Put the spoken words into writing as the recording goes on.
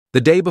The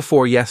day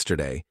before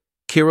yesterday,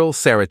 Kirill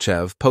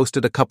Sarychev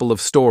posted a couple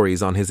of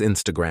stories on his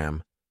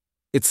Instagram.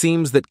 It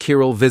seems that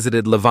Kirill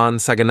visited Levan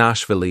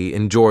Saginashvili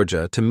in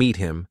Georgia to meet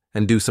him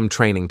and do some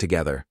training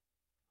together.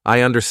 I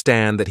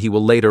understand that he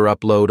will later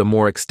upload a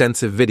more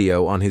extensive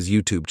video on his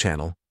YouTube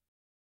channel.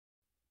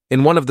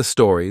 In one of the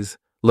stories,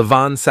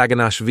 Levan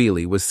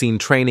Saginashvili was seen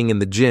training in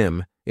the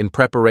gym in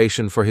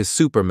preparation for his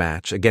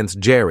supermatch against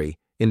Jerry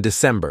in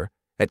December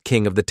at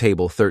King of the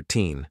Table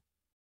 13.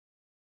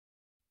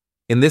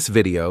 In this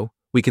video,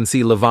 we can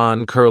see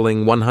Levan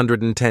curling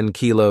 110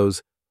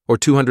 kilos or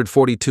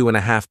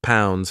 242.5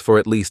 pounds for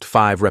at least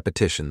 5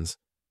 repetitions.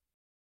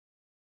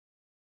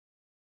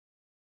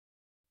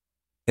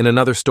 In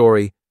another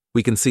story,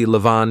 we can see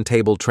Levan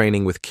table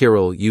training with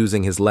Kirill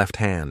using his left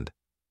hand.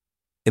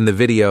 In the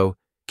video,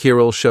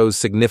 Kirill shows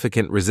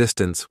significant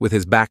resistance with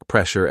his back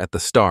pressure at the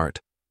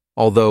start,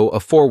 although a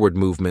forward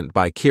movement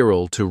by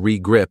Kirill to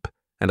regrip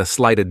and a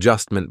slight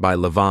adjustment by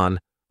Levan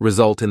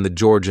result in the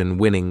Georgian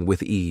winning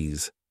with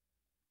ease.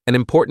 An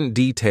important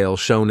detail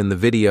shown in the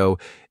video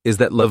is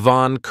that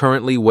Levan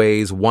currently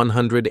weighs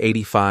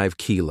 185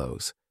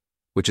 kilos,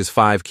 which is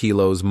 5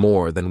 kilos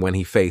more than when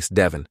he faced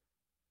Devon.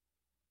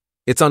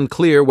 It's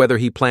unclear whether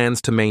he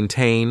plans to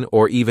maintain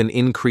or even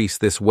increase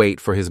this weight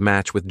for his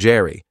match with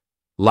Jerry,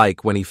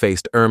 like when he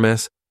faced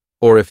Ermes,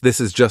 or if this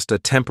is just a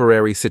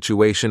temporary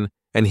situation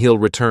and he'll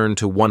return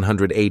to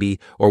 180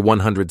 or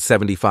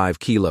 175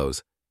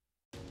 kilos,